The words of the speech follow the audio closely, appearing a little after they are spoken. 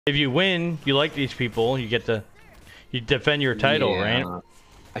If you win, you like these people, you get to defend your title, Yeah. right?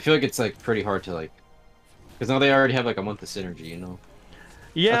 I feel like it's like pretty hard to like, because now they already have like a month of synergy, you know.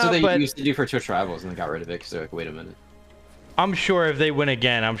 That's what Yeah, they but used to do for Twitch Rivals, and they got rid of it because they're like, wait a minute. I'm sure if they win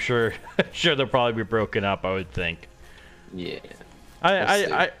again, I'm sure sure they'll probably be broken up, I would think. Yeah. I We'll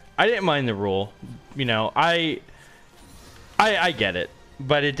see. I didn't mind the rule. You know, I get it.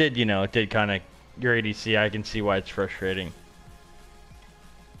 But it did, you know, it did kind of your ADC, I can see why it's frustrating.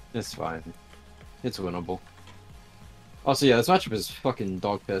 It's fine. It's winnable. Also, yeah, this matchup is fucking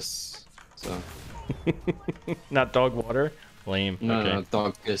dog piss. So. Not dog water? Lame. No, okay. no,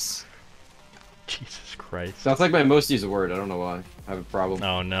 dog piss. Jesus Christ. That's like my most used word. I don't know why. I have a problem.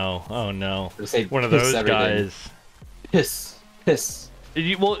 Oh no. Oh no. Say One of piss those everything. guys. Piss. Piss.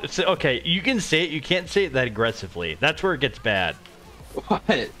 Well, okay, you can say it, you can't say it that aggressively. That's where it gets bad.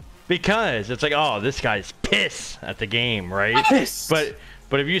 What? Because it's like, oh, this guy's piss at the game, right? Piss.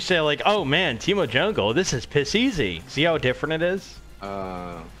 But if you say like, oh man, Teemo Jungle, this is piss easy. See how different it is?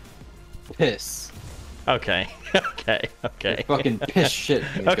 Piss. Okay. Okay. Okay. Fucking piss shit.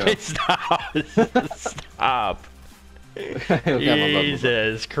 Okay, stop. Stop. Okay,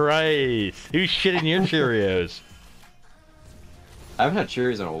 Jesus Christ. Who's shitting your Cheerios? I haven't had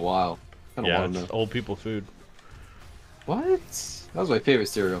Cheerios in a while. Yeah, it's old people food. What? That was my favorite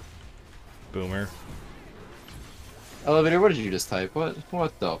cereal. Boomer. Elevator, what did you just type? What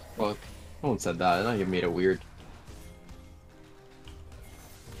the fuck? No one said that. Now you made it weird.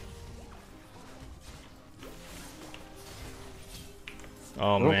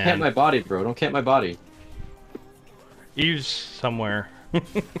 Oh, Don't man. camp my body, bro. Don't camp my body. Eve's somewhere.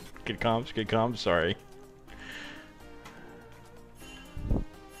 Good comms, sorry.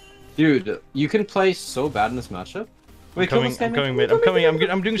 Dude, you can play so bad in this matchup. Wait, I'm coming mid.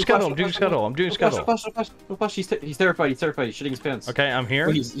 I'm doing scuttle. I'm doing scuttle. No flash. He's terrified. He's shitting his pants. Okay, I'm here.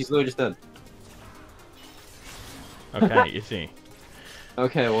 Oh, he's literally just dead. Okay, you see.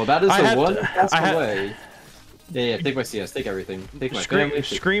 Okay, well that is the one possible way. Yeah, take my CS, take everything. Take my family.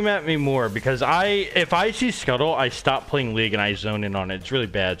 Scream at me more, because if I see Scuttle, I stop playing League and I zone in on it. It's really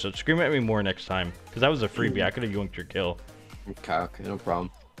bad, so scream at me more next time. Because that was a freebie, I could have yoinked your kill. Okay, no problem.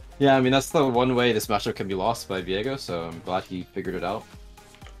 Yeah, I mean, that's the one way this matchup can be lost by Viego, so I'm glad he figured it out.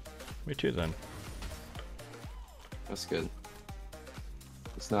 Me too, then. That's good.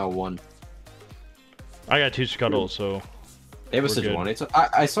 It's now 1. I got 2 Scuttles, so... They have a Sejuani. So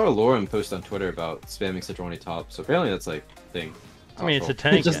I saw Lauren post on Twitter about spamming Sejuani top, so apparently that's like a thing. I mean, it's a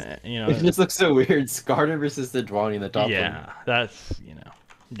tank, you know. It just looks so weird. Skarner versus Sejuani in the top Yeah, lane. that's, you know.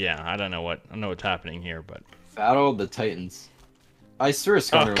 Yeah, I don't know what's happening here, but... Battle the Titans. I swear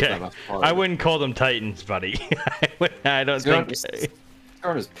Skarner was that much harder. I wouldn't call them Titans, buddy. I don't think...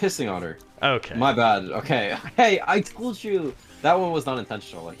 Skarner's pissing on her. Okay. My bad. Okay. Hey, I told you! That one was not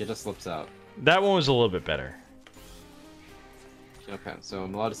intentional. Like, it just slips out. That one was a little bit better. Okay, so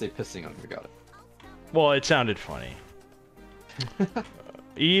I'm allowed to say pissing on her. Got it. Well, it sounded funny.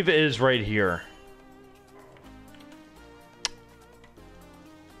 Eve is right here.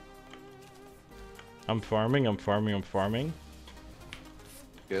 I'm farming.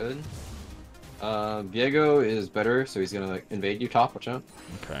 Good. Viego is better, so he's gonna like invade you top. Watch out.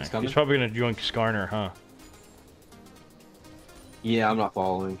 Okay. He's probably gonna join Skarner, huh? Yeah, I'm not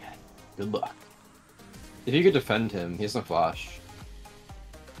following. Good luck. If you could defend him, he has no flash.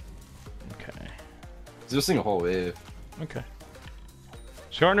 Okay. He's missing a whole wave. Okay.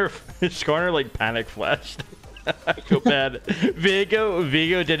 Skarner like panic flashed. I feel bad.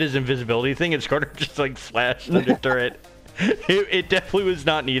 Viego did his invisibility thing, and Skarner just like flashed under turret. It definitely was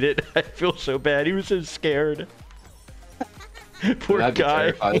not needed. I feel so bad. He was so scared. Poor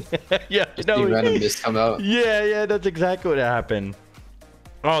guy. Yeah, just no. Random mist come out. Yeah, that's exactly what happened.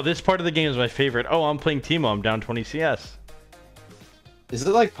 Oh, this part of the game is my favorite. Oh, I'm playing Teemo. I'm down 20 CS. Is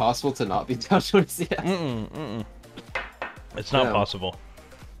it like possible to not be down 20 CS? It's not possible.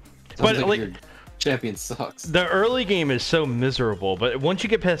 But like your champion sucks. The early game is so miserable, but once you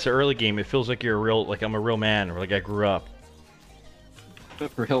get past the early game, it feels like I'm a real man, or like I grew up. A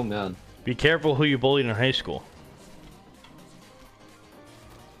real man. Be careful who you bullied in high school.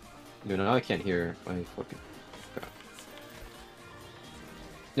 Dude, now I can't hear my fucking crap.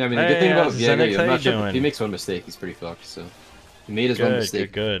 Yeah, I mean, the good thing about Viego, I'm not sure if he makes one mistake, he's pretty fucked, so... He made his one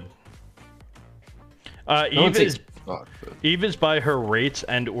mistake. Good. Eve is by her Wraiths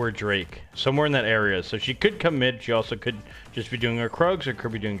and or Drake. Somewhere in that area. So she could come mid, she also could just be doing her Krugs, or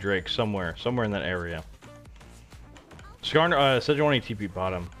could be doing Drake. Somewhere in that area. Skarner, Sejuani TP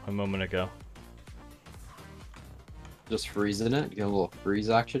bottom a moment ago. Just freezing it? Get a little freeze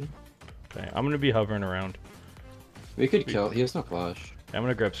action? Okay, I'm gonna be hovering around. We could kill. He has no flash. I'm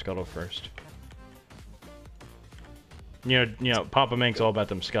gonna grab Scuttle first. You know, Papa Mink's all about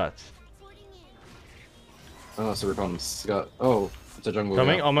them scuts. Oh, so we're calling Scott. Oh, it's a jungle.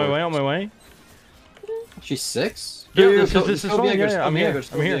 Coming, on my way, on my way. She's 6? Yeah, this is fine. Yeah, I'm here.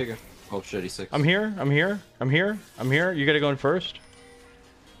 I'm here. Oh shit, he's 6. I'm here. I'm here. I'm here. I'm here. You gotta go in first.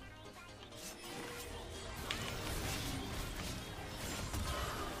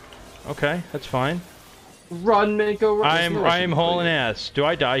 Okay, that's fine. Run, Mako, run. I am hauling ass. Do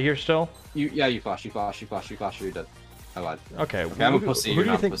I die here still? Yeah, you flash, you you're dead. I lied. Okay, I'm a pussy. Who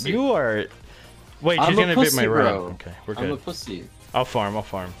do you think you are? Wait, she's gonna bit my red. Okay, we're good. I'm a pussy. I'll farm, I'll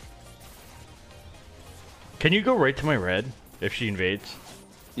farm. Can you go right to my red if she invades?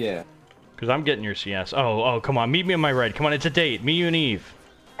 Yeah. Because I'm getting your CS. Oh, come on, meet me in my red. Come on, it's a date. Me, you, and Eve.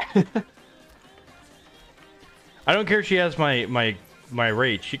 I don't care if she has my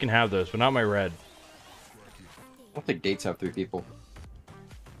rate. She can have those, but not my red. I don't think dates have 3 people.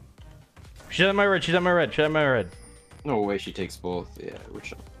 She's at my red. She's at my red. She's at my red. No way she takes both. Yeah, we're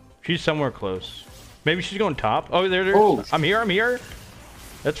chill. She's somewhere close. Maybe she's going top. Oh, there. Oh. I'm here. I'm here.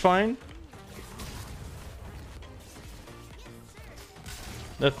 That's fine.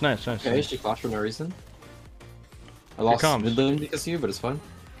 That's nice. Okay, she flashed for no reason. I lost mid lane because of you, but it's fine.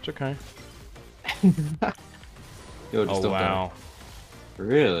 It's okay. Yo, just don't die.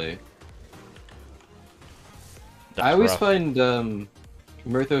 Really? I always find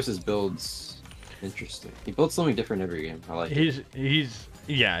Murthos' builds interesting. He builds something different every game. I like it.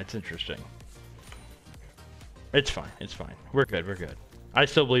 Yeah, it's interesting. It's fine. It's fine. We're good. We're good. I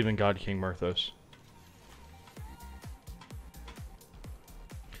still believe in God King Murthos.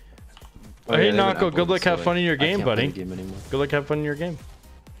 Oh, hey, Nako, good luck, have fun in your game, buddy. Good luck, have fun in your game.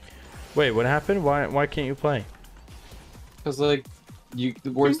 Wait, what happened? Why can't you play? Because like, the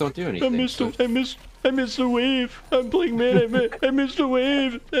wards don't do anything. I missed the wave. I'm playing mid. I missed the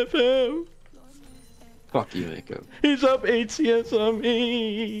wave. FM. Fuck you, Mako. He's up 8 CS on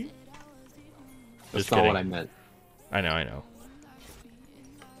me. That's not what I meant. I know.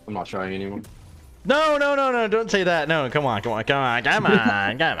 I'm not trying anymore. No, don't say that. No, come on. You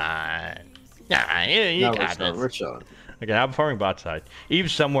got this. We're chilling. Okay, I'm farming bot side.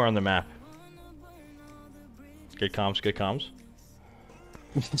 Eve's somewhere on the map. Good comms.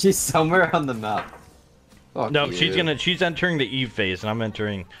 She's somewhere on the map. Fuck no, you. she's entering the Eve phase, and I'm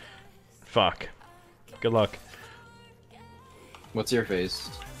entering. Fuck. Good luck. What's your phase?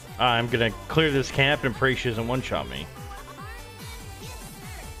 I'm gonna clear this camp and pray she doesn't one-shot me.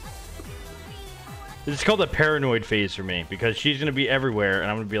 It's called the paranoid phase for me, because she's gonna be everywhere, and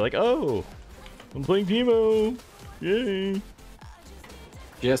I'm gonna be like, oh, I'm playing Teemo. Yay.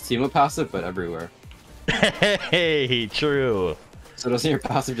 She has Teemo passive, but everywhere. Hey, true. So doesn't your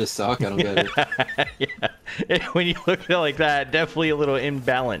passive just suck? I don't get it. Yeah. When you look at it like that, definitely a little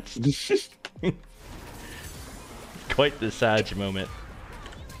imbalanced. Quite the sad moment.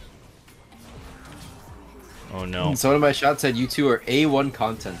 Oh no. So one of my shots said you two are A1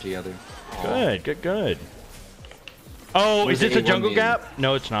 content together. Good. Oh, is this a jungle gap?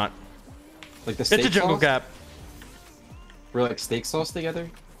 No, it's not. Like the steak It's a jungle sauce? gap. We're like steak sauce together? Is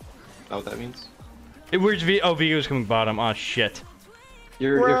that what that means? Where's V? Oh, Vigo's coming bottom. Oh, shit.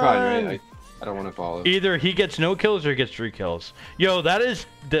 You're fine, right? I don't want to follow. Either he gets no kills or he gets 3 kills. Yo, that is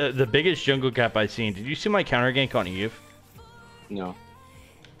the biggest jungle gap I've seen. Did you see my counter gank on Eve? No.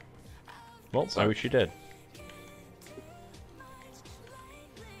 Well, I wish you did.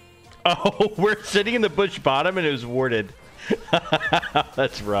 Oh, we're sitting in the bush bottom and it was warded.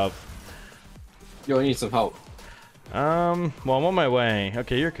 That's rough. Yo, I need some help. Well, I'm on my way.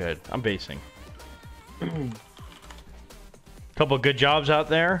 Okay, you're good. I'm basing. Couple good jobs out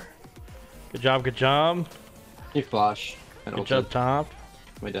there. Good job. You flash. Good job, top.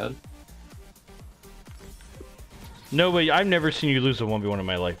 My dad. No, but I've never seen you lose a 1v1 in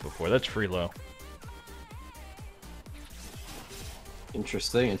my life before. That's free low.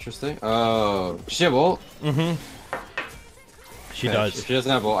 Interesting. Oh, does she have ult? Mm-hmm. She does. If she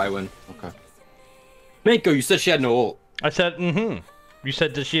doesn't have ult, I win. Okay. Mako, you said she had no ult. I said, mm-hmm. You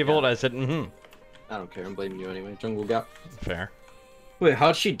said, does she have ult? I said, mm-hmm. I don't care. I'm blaming you anyway. Jungle gap. Fair. Wait,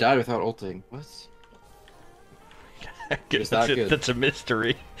 how'd she die without ulting? What? That's a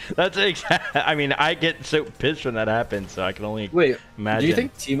mystery. That's I mean, I get so pissed when that happens, so I can only imagine. Do you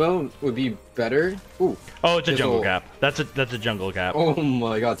think Teemo would be better? Ooh. Oh, it's a jungle gap. That's a jungle gap. Oh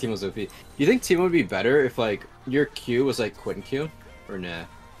my god, Teemo's OP. Do you think Teemo would be better if like your Q was like Quinn Q, or nah?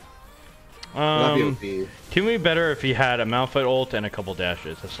 Teemo would be better if he had a Malphite ult and a couple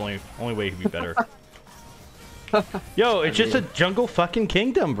dashes. That's the only way he'd be better. Yo, it's just a jungle fucking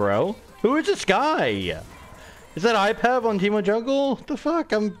kingdom, bro. Who is this guy? Is that iPad on Teemo Jungle? What the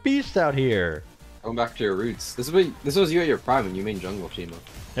fuck? I'm beast out here. Going back to your roots. This was you at your prime when you made jungle, Teemo.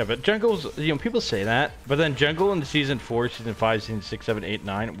 Yeah, but jungle's, you know, people say that, but then jungle in season 4, season 5, season 6, 7, 8,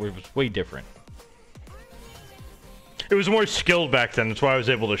 9 was way different. It was more skilled back then. That's why I was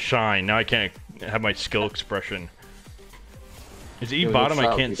able to shine. Now I can't have my skill expression. Is E bottom?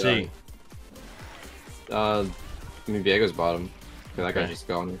 I can't see. I mean, Viego's bottom. Okay, that guy's just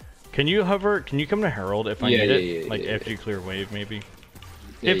gone. Can you hover? Can you come to Herald if I need it? Like after you clear wave, maybe?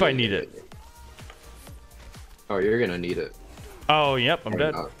 If I need it. Oh, you're gonna need it. Oh, yep, I'm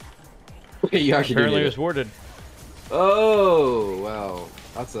dead. You actually apparently was warded. Oh, wow.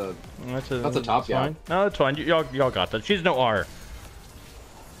 That's a top fine. No, that's fine. Y'all got that. She's no R.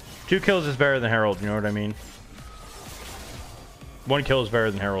 2 kills is better than Herald, you know what I mean? 1 kill is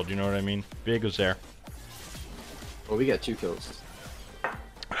better than Herald, you know what I mean? Viego's there. Well, we got 2 kills.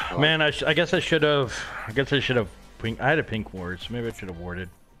 Man, I guess I should have. I had a pink ward, so maybe I should have warded.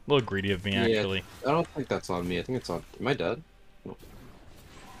 A little greedy of me, actually. I don't think that's on me. I think it's on. Am I dead?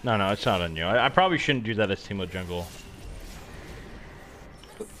 No, it's not on you. I probably shouldn't do that as Teemo Jungle.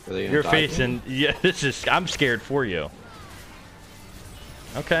 You're facing. Yeah, this is. I'm scared for you.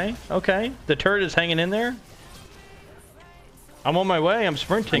 Okay. The turret is hanging in there. I'm on my way. I'm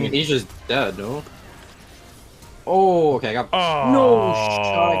sprinting. I mean, he's just dead, no? Oh, okay. I got. Oh. No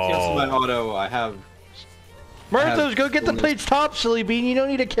shot. I canceled my auto. I have. Murthos, go get the plates top, silly bean. You don't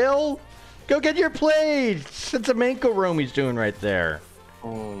need a kill. Go get your plates. It's a Manko roam he's doing right there.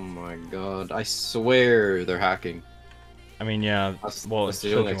 Oh my god. I swear they're hacking. I mean, yeah. Well, it's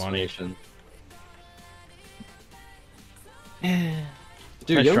the only explanation.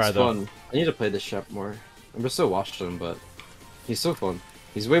 Dude, Young's fun. I need to play this chef more. I'm just so watched him, but he's so fun.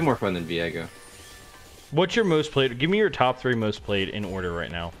 He's way more fun than Viego. What's your most played? Give me your top 3 most played in order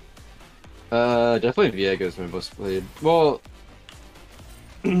right now. Definitely Viego's my most played. Well,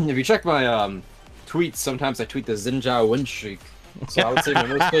 if you check my tweets, sometimes I tweet the Xin Zhao win streak. So I would say my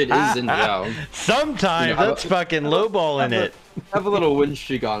most played is Xin Zhao. Sometimes, you know, that's fucking lowballing it. Have a little win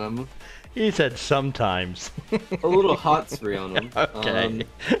streak on him. He said sometimes. A little hot spree on him. Okay.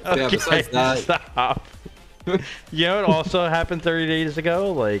 Yeah, besides that... Stop. You know what also happened 30 days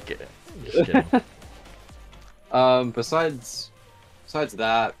ago? Like, just kidding. Besides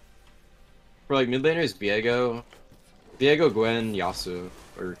that, for like mid laners, Viego, Gwen, Yasuo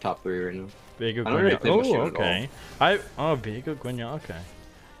are top 3 right now. Viego, Gwen, really okay. Viego, Gwen, okay.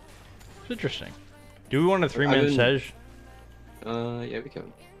 It's interesting. Do we want a 3-man Sej? Yeah, we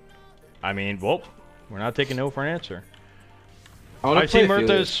can. I mean, well, we're not taking no for an answer. I see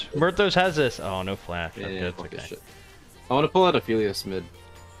Murthos has this. Oh, no flash. Yeah, okay, yeah, that's okay. Shit. I want to pull out Aphelios mid.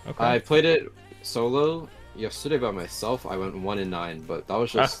 Okay. I played it solo yesterday by myself. I went 1 in 9, but that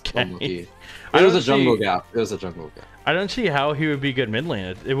was just unlucky. It was a jungle gap. I don't see how he would be good mid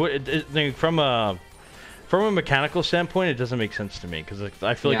lane. From a mechanical standpoint, it doesn't make sense to me because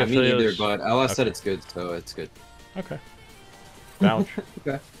I feel like me neither. But LS said it's good, so it's good. Okay. Vouch.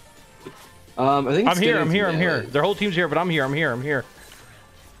 Okay. I think I'm here. Their whole team's here, but I'm here.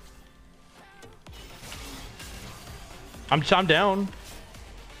 I'm down.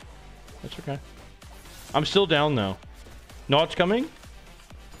 That's okay. I'm still down though. Naught's coming.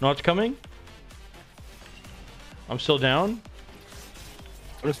 I'm still down.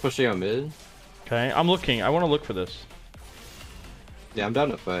 I'm just pushing on mid. Okay, I'm looking. I want to look for this. Yeah, I'm down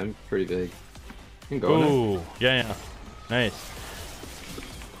to 5. I'm pretty big. You can go. Ooh, yeah. Nice.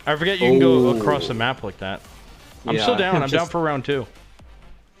 I forget you can go across the map like that. I'm still down. I'm down for round 2.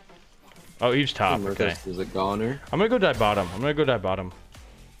 Oh, Eve's top. Okay. Is a goner. I'm gonna go die bottom.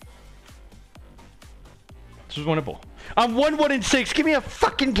 This is winnable. I'm 1-1 in 6. Give me a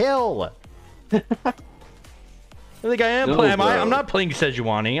fucking kill. I think I am playing. I'm not playing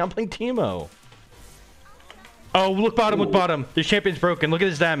Sejuani. I'm playing Teemo. Oh, look bottom. This champion's broken. Look at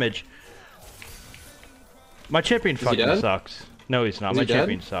his damage. My champion fucking sucks. No, he's not. My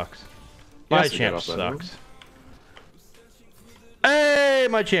champion sucks. My champ sucks. Hey,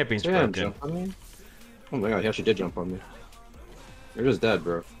 my champion's broken. Oh my god, he actually did jump on me. You're just dead,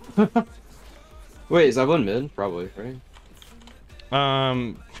 bro. Wait, is that one mid? Probably, right?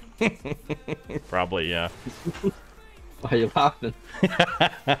 Probably, yeah. Why are you laughing?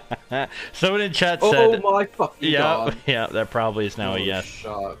 Someone in chat said... Oh my fucking god. Yeah, that probably is now a yes.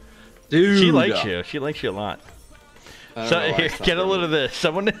 Shot. Dude. She likes you. She likes you a lot. So here, get a load of this.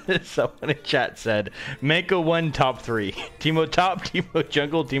 Someone in chat said, Manko 1 top 3. Teemo top, Teemo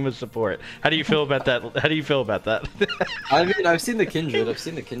jungle, Teemo support. How do you feel about that? I mean, I've seen the Kindred.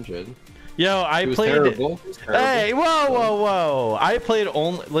 Yo, I It was played. terrible. It was terrible. Hey, whoa! I played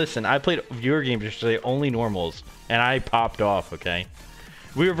only. Listen, I played viewer games yesterday, only normals, and I popped off. Okay,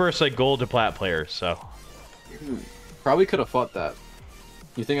 we were versus like gold to plat players, so. Probably could have fought that.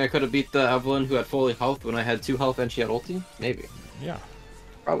 You think I could have beat the Evelyn who had full health when I had 2 health and she had ulti? Maybe. Yeah.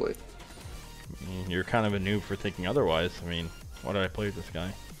 Probably. I mean, you're kind of a noob for thinking otherwise. I mean, why did I play with this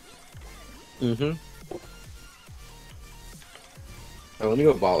guy? Mm-hmm. Oh, let me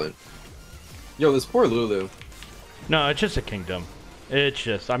go ballin'. Yo, this poor Lulu. No, it's just a kingdom. It's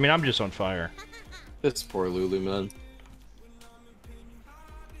just. I mean, I'm just on fire. This poor Lulu, man.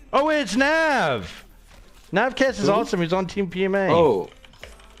 Oh, it's Nav. Navcast is awesome. He's on Team PMA. Oh.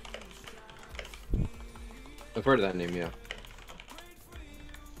 I've heard of that name, yeah.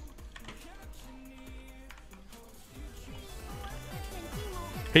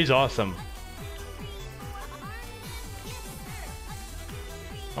 He's awesome.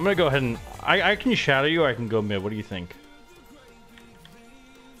 I'm gonna go ahead and I can shadow you or I can go mid. What do you think?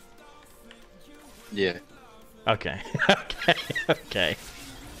 Yeah. Okay. Okay.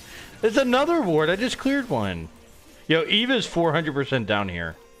 There's another ward. I just cleared one. Yo, Eva's 400% down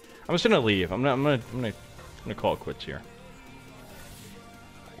here. I'm just gonna leave. I'm gonna call it quits here.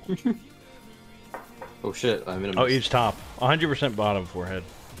 Oh shit, I'm in a Oh, Eve's top. 100% bottom forehead.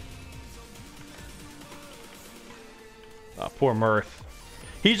 Poor Mirth.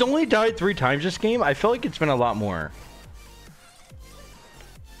 He's only died 3 times this game. I feel like it's been a lot more.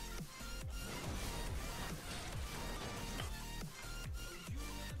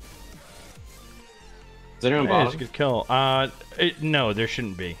 Is anyone Hey, it's a bottom? good kill. No, there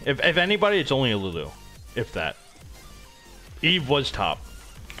shouldn't be. If anybody, it's only a Lulu. If that. Eve was top.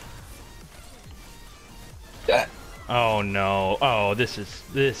 Yeah. Oh no. Oh, this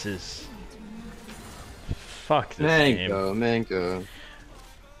is. Fuck this game. Mango.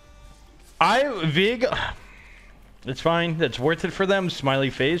 Vig. It's fine. That's worth it for them.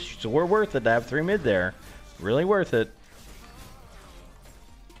 Smiley face. So we're worth it to have 3 mid there. Really worth it.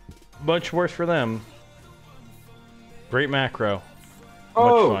 Much worse for them. Great macro.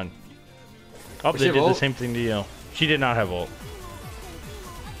 Oh. Much fun. Oh, they did the same thing to you. She did not have ult.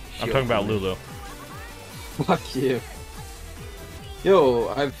 I'm talking about Lulu. Fuck you. Yo,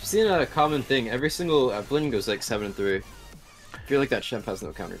 I've seen a common thing. Every single Evelyn goes like 7-3. I feel like that champ has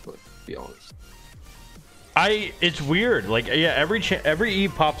no counterplay, to be honest. It's weird. Like, yeah, every E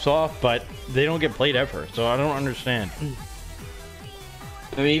pops off, but they don't get played ever. So I don't understand.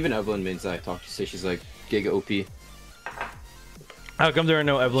 I mean, even Evelyn mains that I talked to say she's like giga OP. How come there are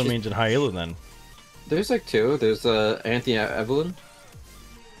no Evelyn mains in High Elo then? There's like 2. There's Anthony Evelyn.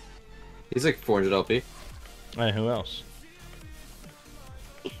 He's like 400 LP. Hey, who else?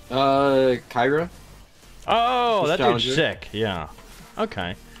 Kyra. Oh, that dude's Challenger. sick. Yeah.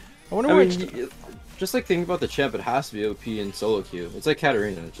 Okay. I wonder I why. mean, just like think about the champ, it has to be OP in solo queue. It's like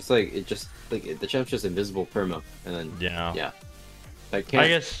Katarina. It's just like the champ's just invisible perma, and then yeah. That can't. I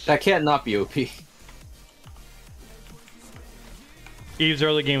guess that can't not be OP. Eve's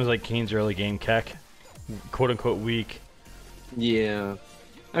early game was like Kane's early game. Keck, quote unquote weak. Yeah.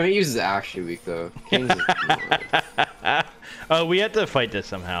 I mean, Eve's is actually weak though. Kane's Oh, we had to fight this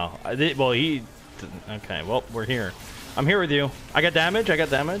somehow. Well, he. Okay. Well, we're here. I'm here with you. I got damage.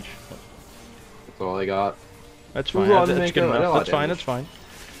 That's all I got. That's fine. Ooh, That's good enough. That's fine. damage. That's fine.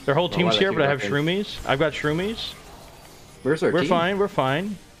 Their whole team's why here, they but I keep have working. shroomies. I've got shroomies. Where's our We're team? fine. We're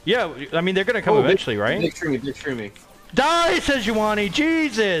fine. Yeah. I mean, they're gonna come eventually, right? Big shroomy. Die, says Yuani.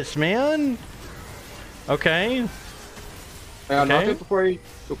 Jesus, man. Okay. Knock Okay. it before you.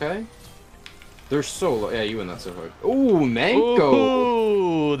 Okay. They're so low. Yeah, you win that so hard. Ooh, Mango.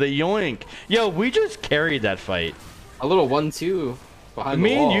 Ooh, the yoink. Yo, we just carried that fight. A little 1-2 behind Me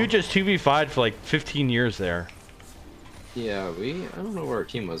the wall. and you just 2v5'd for like 15 years there. Yeah, I don't know where our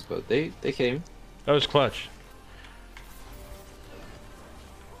team was, but they came. That was clutch.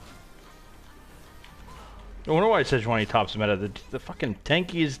 I wonder why Sejuani tops meta. The fucking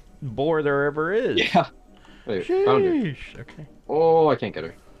tankiest boar there ever is. Yeah. Wait, found her. Sheesh. Okay. Oh, I can't get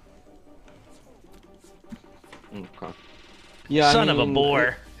her. Okay. Yeah, Son of a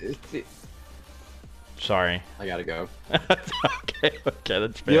boar. it- Sorry. I gotta go. Okay,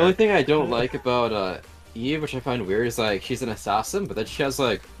 that's fair. The only thing I don't like about Eve, which I find weird, is like she's an assassin, but then she has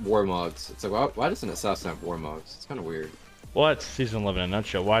like war mogs. It's like, why does an assassin have war mogs? It's kind of weird. Well, that's season 11 in a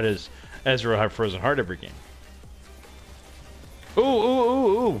nutshell. Why does Ezreal have Frozen Heart every game?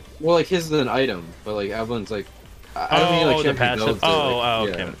 Ooh. Well, like his is an item, but like Evelyn's like, I don't mean like she the has passive. builds it, like,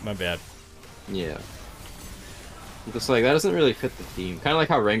 Okay, yeah. my bad. Yeah. Just like that doesn't really fit the theme. Kind of like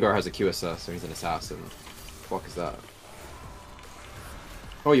how Rengar has a QSS, so he's an assassin. What the fuck is that?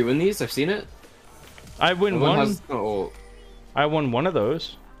 Oh, you win these? I've seen it. I win one. Has... Oh. I won one of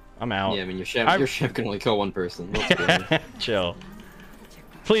those. I'm out. Yeah, I mean your champ can only kill one person. Chill.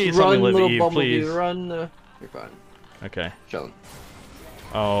 Please run, let me live, little Eve. Bumblebee, Please. run. You're fine. Okay. Chilling.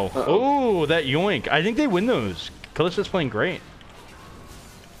 Oh. Oh, that yoink. I think they win those. Callista's playing great.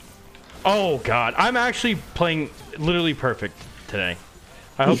 Oh God, I'm actually playing literally perfect today.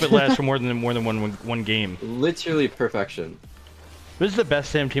 I hope it lasts for more than one game. Literally perfection. This is the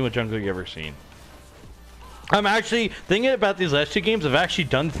best damn team of jungle you've ever seen. I'm actually thinking about these last 2 games. I've actually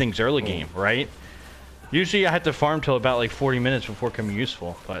done things early game, right? Usually I have to farm till about like 40 minutes before coming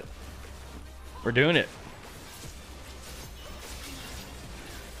useful, but we're doing it.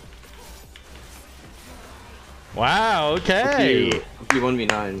 Wow. Okay.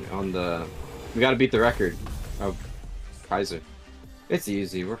 1v9 on the. We gotta beat the record of Kaiser. It's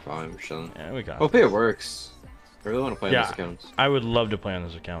easy. We're fine. We're chilling. Yeah, we got. Hope it works. I really want to play on those accounts. I would love to play on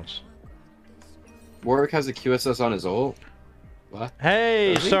those accounts. Warwick has a QSS on his ult. What?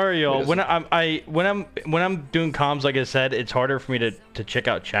 Hey, sorry y'all. When I'm doing comms, like I said, it's harder for me to check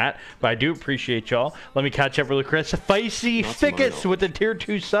out chat. But I do appreciate y'all. Let me catch up really quick. Feisty Fickus with the tier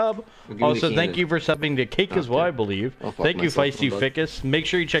 2 sub. Also, thank you for subbing to Cake as well, I believe. Thank you, Feisty Fickus. Make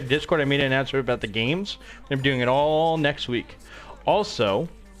sure you check Discord. I made an announcement about the games. I'm doing it all next week. Also,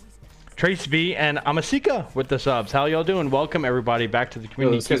 Trace B and Amasika with the subs. How y'all doing? Welcome everybody back to the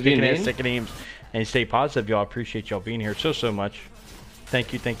community. Keep kicking ass, taking names, and stay positive, y'all. Appreciate y'all being here so much.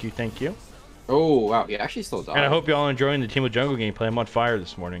 Thank you, thank you, thank you. Oh wow, he actually still died. And I hope y'all enjoying the Team of Jungle gameplay. I'm on fire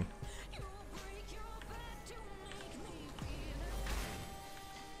this morning.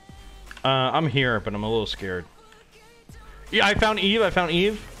 I'm here, but I'm a little scared. Yeah, I found Eve.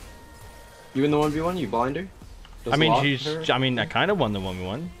 You in the 1v1? You blinder? I mean, I kind of won the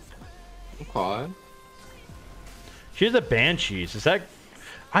 1v1. Okay. She has a Banshees. Is that...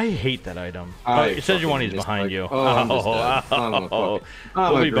 I hate that item. It says Juani's behind you. Oh,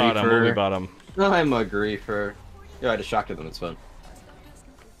 We'll be bottom. I'm a griefer. Yeah, I distracted them. It's fun.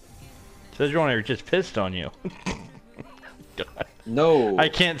 Says Juani just pissed on you. God. No. I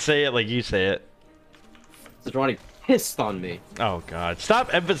can't say it like you say it. Says Juani pissed on me. Oh, God.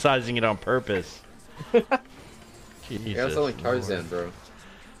 Stop emphasizing it on purpose. Jesus, yeah, that's like Tarzan, bro.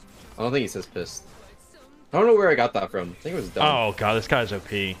 I don't think he says pissed. I don't know where I got that from. I think it was dumb. Oh God, this guy's OP.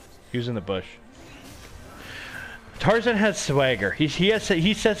 He was in the bush. Tarzan has swagger. He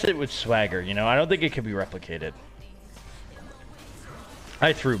says it with swagger. You know, I don't think it can be replicated.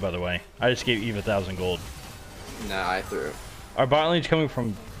 I threw, by the way. I just gave Eve 1,000 gold. Nah, I threw. Our bot lane's coming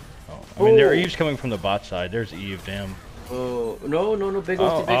from. Oh, I mean, their Eve's coming from the bot side. There's Eve. Damn. Oh no, big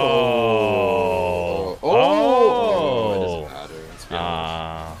ult, big ult. Oh. It doesn't matter. Let's be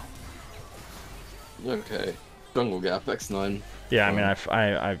honest. Okay, jungle gap X9. Yeah, I mean,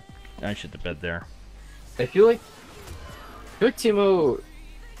 I shit the bed there. I feel like Teemo.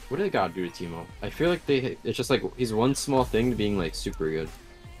 What do they gotta do to Teemo? I feel like it's just like he's one small thing to being like super good.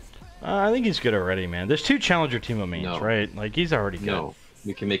 I think he's good already, man. There's 2 challenger Teemo mains, right? Like he's already good. No,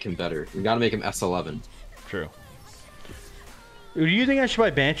 we can make him better. We gotta make him S11. True. Do you think I should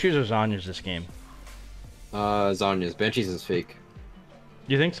buy Banshees or Zhonya's this game? Zhonya's. Banshees is fake.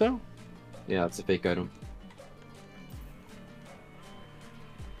 You think so? Yeah, it's a fake item.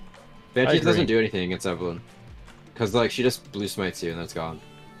 Banshees doesn't do anything against Evelyn. Because, like, she just blue smites you and that's gone.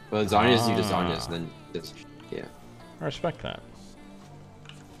 But Zhonya's, you just Zhonya's and then just, yeah. I respect that.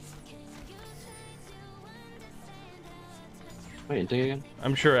 Wait, anything again?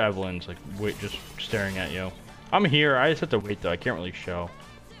 I'm sure Evelyn's, like, just staring at you. I'm here. I just have to wait, though. I can't really show.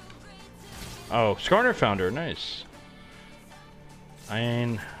 Oh, Skarner found her. Nice. I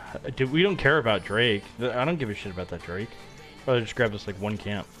mean... we don't care about Drake. I don't give a shit about that Drake. Rather just grab this like one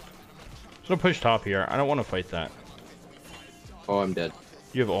camp. There's no push top here. I don't want to fight that. Oh, I'm dead.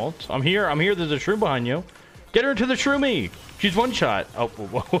 You have ult? I'm here. There's a shroom behind you. Get her into the shroomy. She's one shot. Oh,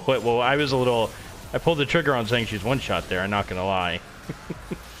 well, I was a little... I pulled the trigger on saying she's one shot there. I'm not gonna lie.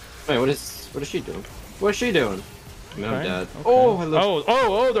 Wait, what is she doing? What's she doing? Okay. I'm dead. Okay. Oh, I love...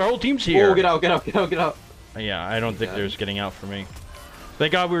 Oh, their whole team's here. Oh, get out. Yeah, I don't think there's getting out for me.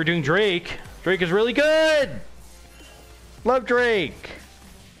 Thank God we were doing Drake. Drake is really good. Love Drake.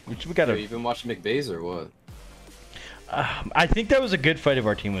 We gotta... You've been watching McBays or what? I think that was a good fight if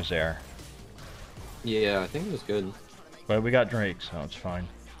our team was there. Yeah, I think it was good. But we got Drake, so it's fine.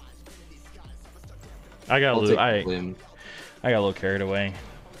 I got a little carried away.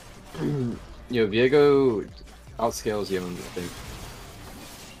 Yo, Viego outscales Yemen, I think.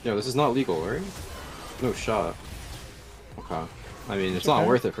 Yo, this is not legal, right? No shot. Okay. I mean, it's not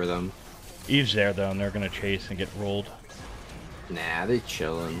worth it for them. Eve's there, though, and they're going to chase and get rolled. Nah, they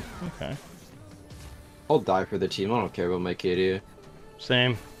chillin'. Okay. I'll die for the team. I don't care about my KD.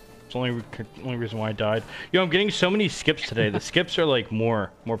 Same. It's only reason why I died. Yo, I'm getting so many skips today. The skips are like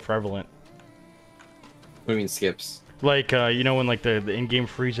more prevalent. What do you mean skips? Like you know when like the in-game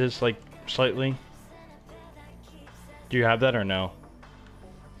freezes like slightly. Do you have that or no?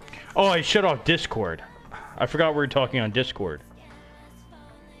 Oh, I shut off Discord. I forgot we were talking on Discord.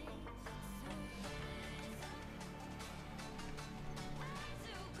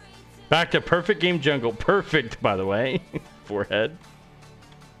 Back to perfect game jungle. Perfect, by the way. Forehead.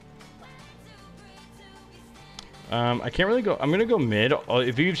 I can't really go. I'm gonna go mid.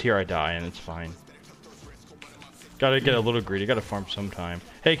 If Eve's here, I die, and it's fine. Gotta get a little greedy. Gotta farm sometime.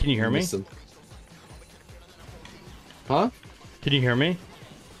 Hey, can you hear me? Huh? Can you hear me?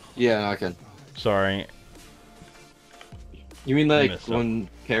 Yeah, I can. Sorry. You mean like when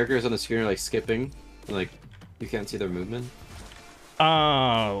characters on the screen are like skipping, like you can't see their movement?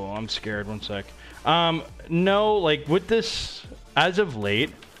 Oh, I'm scared. One sec. No, like with this, as of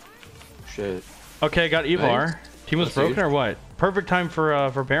late. Shit. Okay, I got Evar. Nice. Team was broken or what? Perfect time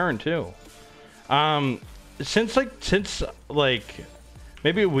for Baron too. Since like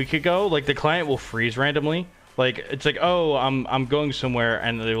maybe a week ago, like the client will freeze randomly. Like it's like, oh, I'm going somewhere,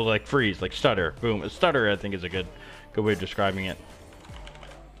 and they will like freeze, like stutter, boom. A stutter, I think, is a good way of describing it.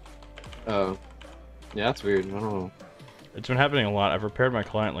 Oh, yeah, that's weird. I don't know. It's been happening a lot. I've repaired my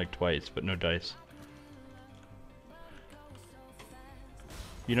client like twice, but no dice.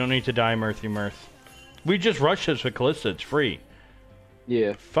 You don't need to die, Mirthy Mirth. We just rushed this with Callista. It's free.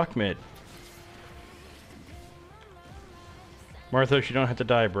 Yeah. Fuck mid. Marthos, you don't have to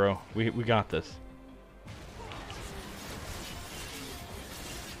die, bro. We got this.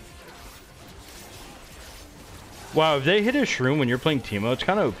 Wow, if they hit a shroom when you're playing Teemo, it's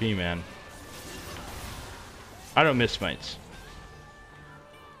kind of OP, man. I don't miss smites.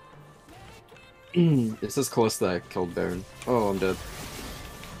 This is close that killed Baron. Oh, I'm dead.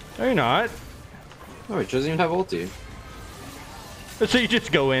 No, you're not. Oh, it doesn't even have ulti. So you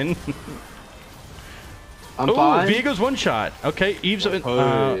just go in. I'm Oh, fine. Viego's one shot. Okay, Eve's.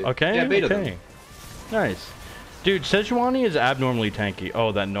 Okay. Yeah, bait okay. them. Nice. Dude, Sejuani is abnormally tanky.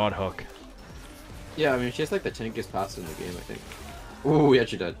 Oh, that Nod hook. Yeah, I mean, she has like the tankiest pass in the game, I think. Ooh, yeah,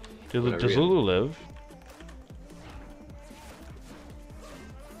 she did. Does Lulu live?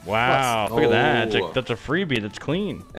 Wow, look at that. That's a freebie. That's clean.